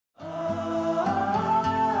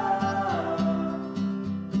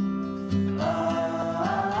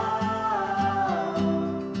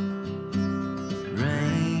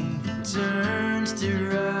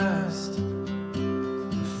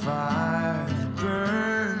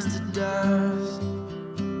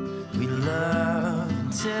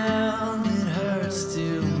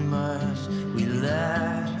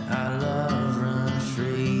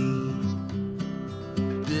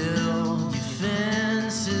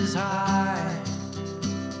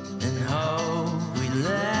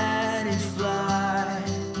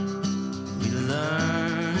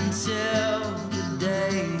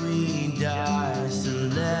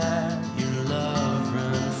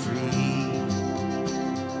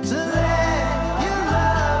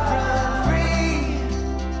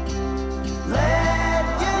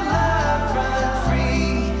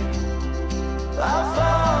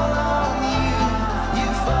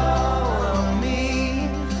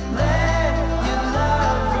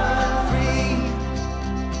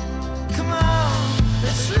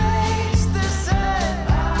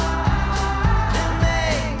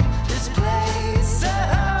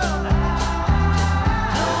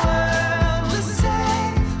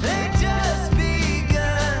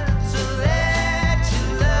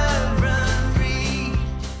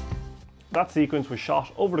that sequence was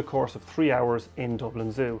shot over the course of 3 hours in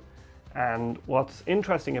Dublin Zoo. And what's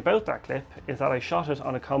interesting about that clip is that I shot it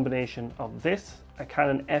on a combination of this, a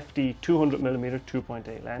Canon FD 200mm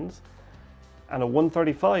 2.8 lens, and a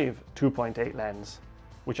 135 2.8 lens,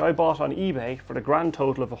 which I bought on eBay for the grand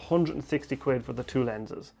total of 160 quid for the two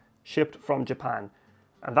lenses, shipped from Japan.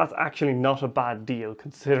 And that's actually not a bad deal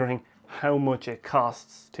considering how much it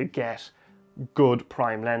costs to get good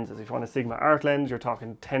prime lenses. If you want a Sigma Art lens, you're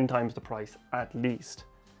talking 10 times the price at least.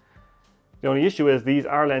 The only issue is these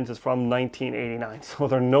are lenses from 1989, so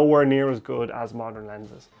they're nowhere near as good as modern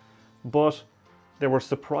lenses. But they were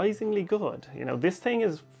surprisingly good. You know, this thing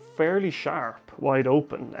is fairly sharp, wide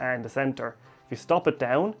open in the center. If you stop it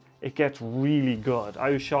down, it gets really good.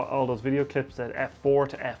 I shot all those video clips at f4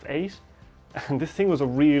 to f8, and this thing was a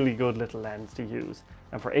really good little lens to use.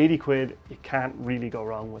 And for 80 quid, you can't really go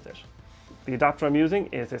wrong with it. The adapter I'm using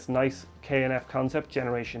is this nice Canon Concept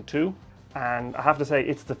Generation 2. And I have to say,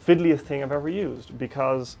 it's the fiddliest thing I've ever used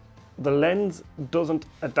because the lens doesn't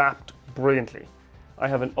adapt brilliantly. I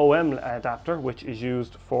have an OM adapter, which is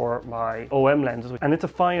used for my OM lenses, and it's a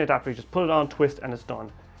fine adapter. You just put it on, twist, and it's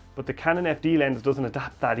done. But the Canon FD lens doesn't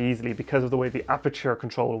adapt that easily because of the way the aperture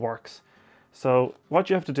control works. So what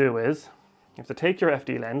you have to do is, you have to take your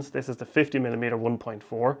FD lens. This is the 50mm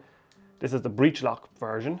 1.4. This is the breech lock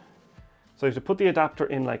version. So you have to put the adapter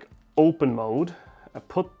in like open mode, and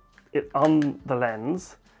put it on the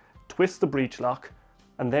lens, twist the breech lock,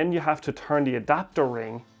 and then you have to turn the adapter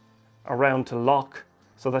ring around to lock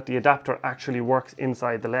so that the adapter actually works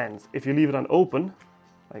inside the lens. If you leave it on open,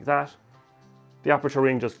 like that, the aperture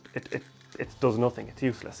ring just, it does nothing, it's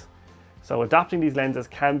useless. So adapting these lenses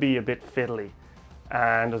can be a bit fiddly.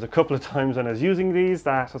 And there's a couple of times when I was using these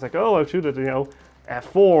that I was like, oh, I'll shoot it, you know,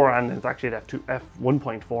 f4, and it's actually at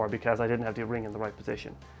f1.4 because I didn't have the ring in the right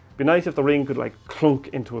position. Be nice if the ring could like clunk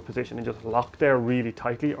into a position and just lock there really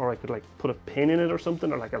tightly, or I could like put a pin in it or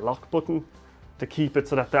something, or like a lock button to keep it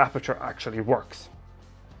so that the aperture actually works.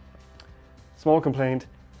 Small complaint,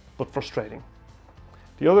 but frustrating.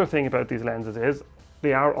 The other thing about these lenses is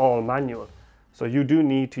they are all manual. So you do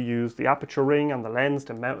need to use the aperture ring on the lens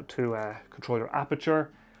to control your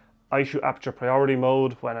aperture. I shoot aperture priority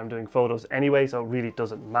mode when I'm doing photos anyway, so it really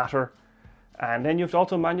doesn't matter. And then you have to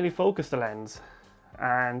also manually focus the lens.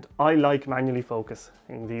 And I like manually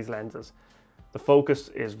focusing these lenses. The focus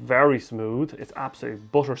is very smooth, it's absolutely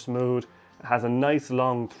butter smooth. It has a nice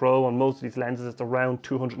long throw. On most of these lenses it's around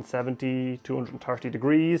 270, 230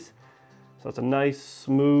 degrees. So it's a nice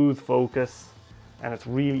smooth focus, and it's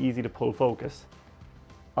really easy to pull focus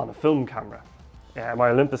on a film camera. My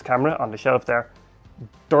Olympus camera on the shelf there,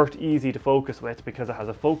 dirt easy to focus with because it has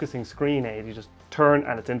a focusing screen aid. You just turn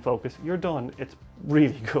and it's in focus, you're done. It's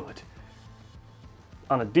really good.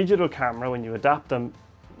 On a digital camera, when you adapt them,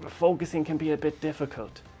 the focusing can be a bit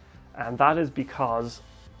difficult. And that is because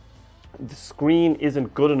the screen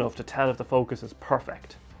isn't good enough to tell if the focus is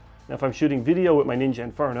perfect. Now, if I'm shooting video with my Ninja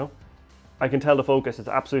Inferno, I can tell the focus is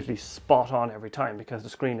absolutely spot on every time because the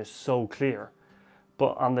screen is so clear.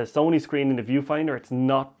 But on the Sony screen in the viewfinder, it's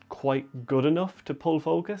not quite good enough to pull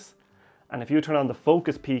focus. And if you turn on the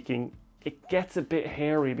focus peaking, it gets a bit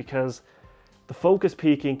hairy because the focus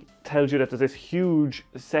peaking tells you that there's this huge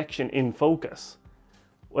section in focus,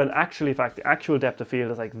 when actually, in fact, the actual depth of field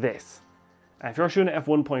is like this. And if you're shooting at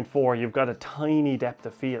f1.4, you've got a tiny depth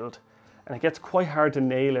of field, and it gets quite hard to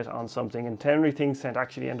nail it on something, and generally things tend to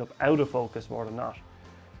actually end up out of focus more than not.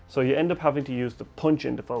 So you end up having to use the punch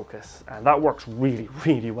into focus, and that works really,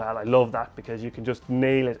 really well. I love that because you can just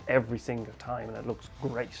nail it every single time, and it looks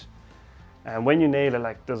great. And when you nail it,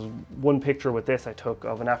 like there's one picture with this I took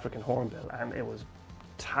of an African hornbill, and it was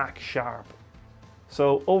tack sharp.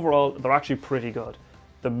 So overall, they're actually pretty good.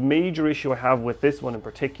 The major issue I have with this one in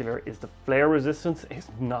particular is the flare resistance is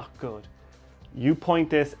not good. You point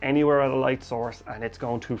this anywhere at a light source and it's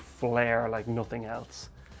going to flare like nothing else.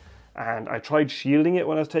 And I tried shielding it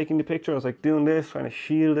when I was taking the picture. I was like doing this, trying to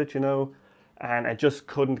shield it, you know, and I just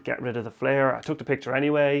couldn't get rid of the flare. I took the picture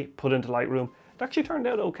anyway, put it into Lightroom. It actually turned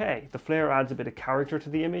out okay. The flare adds a bit of character to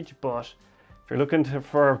the image, but if you're looking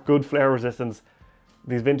for good flare resistance,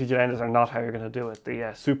 these vintage lenses are not how you're going to do it.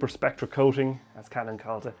 The super spectra coating, as Canon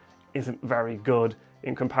calls it, isn't very good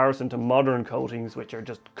in comparison to modern coatings, which are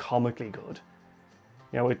just comically good.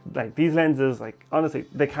 You know, like these lenses, like honestly,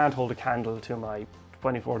 they can't hold a candle to my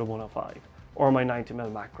 24 to 105 or my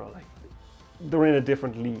 90mm macro. Like they're in a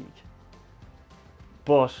different league.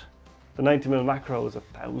 But the 90mm macro is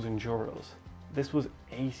 €1,000. This was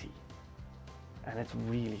 80, and it's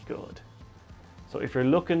really good. So if you're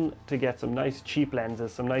looking to get some nice cheap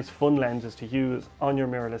lenses, some nice fun lenses to use on your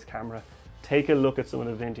mirrorless camera, take a look at some of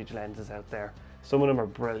the vintage lenses out there. Some of them are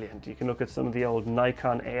brilliant. You can look at some of the old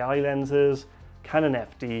Nikon AI lenses, Canon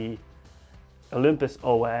FD, Olympus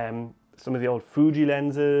OM, some of the old Fuji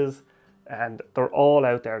lenses, and they're all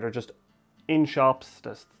out there. They're just in shops.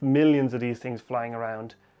 There's millions of these things flying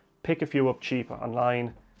around. Pick a few up cheap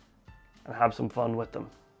online and have some fun with them,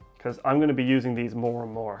 because I'm going to be using these more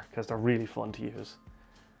and more because they're really fun to use.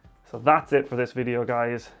 So that's it for this video,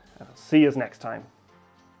 guys, and I'll see you next time.